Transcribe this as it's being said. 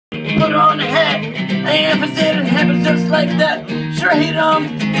put on a hat. I am interested in happens just like that. Sure hate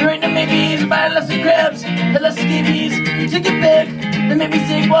there ain't no maybes. Buy less of crabs, and less scabies. Take it back, that made me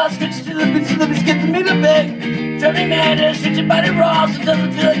sick. While I switch to the bits of the biscuits and made it back. Drive me mad, stretch your body raw. So it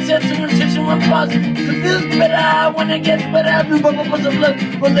doesn't feel like sex and restriction one pause. It feels better when it gets better. Blue bubble plus of blood,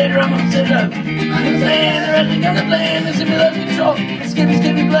 but later I'm upset up. I'm playing, the rest are gonna play. This is me love control. Skippy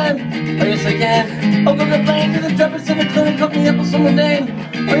blame. Oh yes I can. Oh go blame to the droppers in the clinic. Hook me up with some name.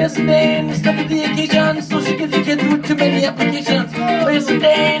 Oh yes I can. It's up with the occasion. So she gives you kids with too many applications. Oh yes I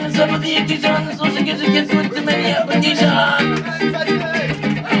can. It's up with the occasion. So she gives you kids with too many applications.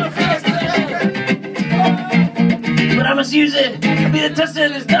 But I must use it. I'll be the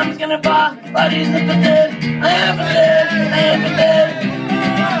tested. This time's gonna buy. Body's not dead. I am dead. I am dead.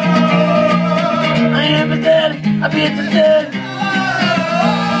 I am dead. I'll be tested.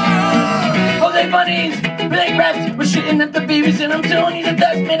 Oh, they bunnies. Big rats. We're shooting at the babies, and I'm telling you that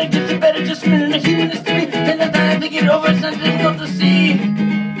that's made it gets a better judgment in a human history. And the time to get over it's not difficult to see.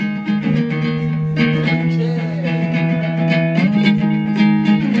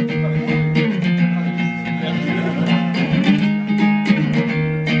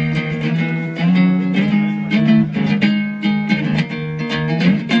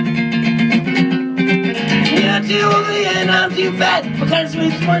 Too ugly and I'm too fat. What kind of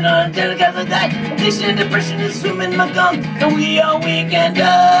sweets more on ten guys like that? Addiction and depression is swimming my gum, and we are weak and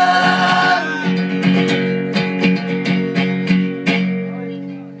done.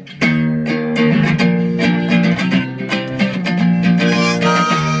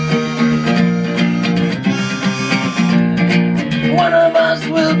 One of us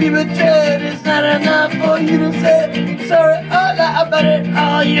will be betrayed. It's not enough for you to say sorry or lie about it.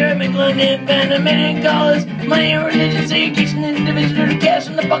 All you're making independent cause money and religion, segregation, individual cash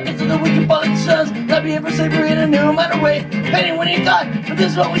in the buckets of the wicked politicians. Lobby for slavery in a no matter way. Depending when you got, but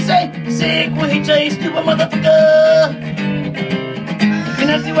this is what we say. Sick, we hate you, stupid motherfucker. You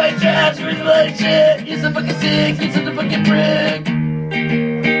nasty white trash, you're bloody shit. You're so fucking sick, you're such a fucking prick.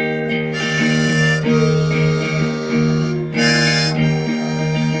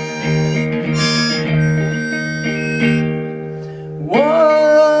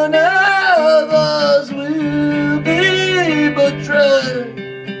 One of us will be betrayed.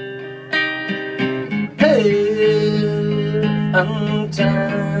 Hey, and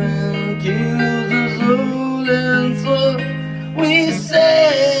time kills us all, and so we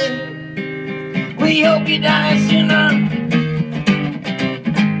say, we hope you die sooner.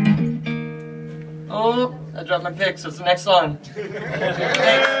 Oh, I dropped my pick, so it's the next song.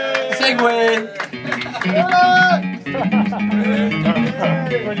 Segway.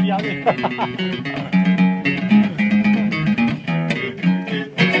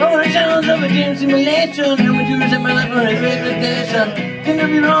 Over the channels of a dream simulation, how would you resent my life for his expectation? Can there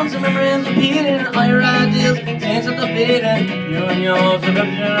be wrongs and memories repeating? All your ideals, change of the fading. You and yours, the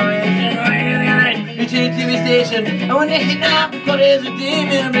generation, you change TV station. And when they hit now, God is a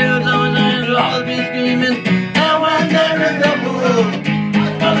demon. Bills on lines will always be screaming. And when there is no hope,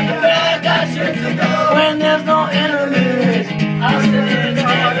 I the back, I should go. When there's no enemies, I'll stand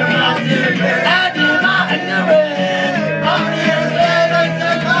together, I'll do it. I do my ignorance. I'm the slave, I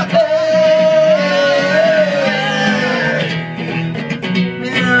said my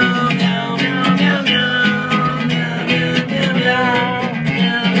meow, meow, meow, meow, meow, meow, meow,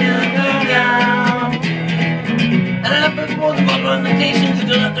 meow, meow, meow. And I put forth the bottle on the nations to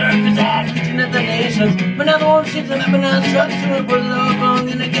go out there and preside, teaching at the nations. But now the world seems to have been structured for love wrong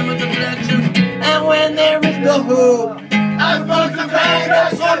in the chemical collections. And when there is no hope, I smoke some crack, I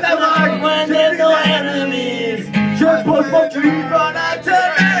smoke the heart. When there's no enemies, just push my trees on that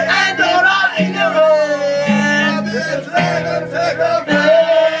turn. And don't all ignorant.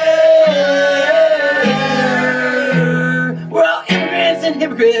 We're all immigrants and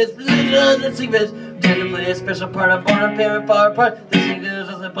hypocrites, religions and secrets. Tend to play a special part, I'm born a parent far apart. The singers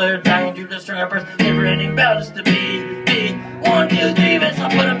as a player dying to destroy our purse. Never ending battles to be. 1, 2, 3, let's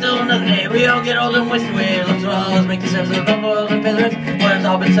not put up till another day. We all get old and waste away. Let's always make the sense of the boils and pay the rent. When it's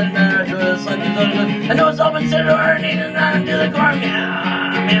all been said and done, to us like I know it's all been said to our need and not until the core.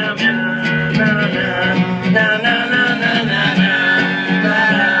 Meow, meow, meow, meow, meow, meow, meow, meow, meow, meow.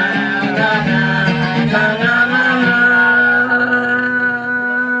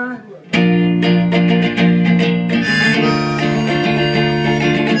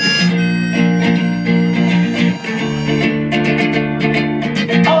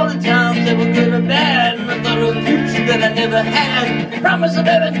 That I never had. Promise of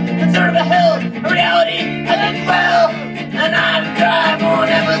heaven, concern of a hell, a reality, I look well. and I drive on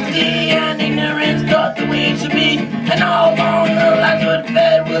apathy and ignorance taught the way it should be. And all along the lies would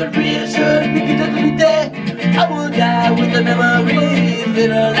fed would reassure me that to be dead. I would die with the memories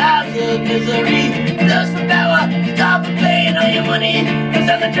that lives of misery. Just for power, stop for paying all your money goes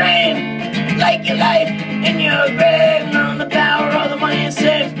down the drain. Like your life in your grave, none of the power, all the money is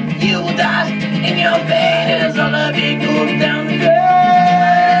saved. You will die in your pain as all of it goes down the drain.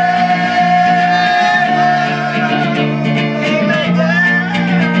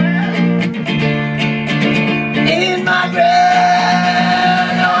 In my grave,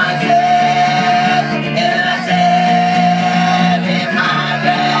 no one said, and I said, in my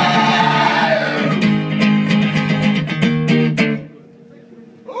grave.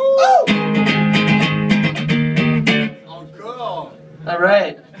 Oh, cool. All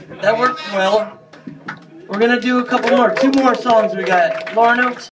right, that worked well. We're gonna do a couple more, 2 more songs we got. Laura notes.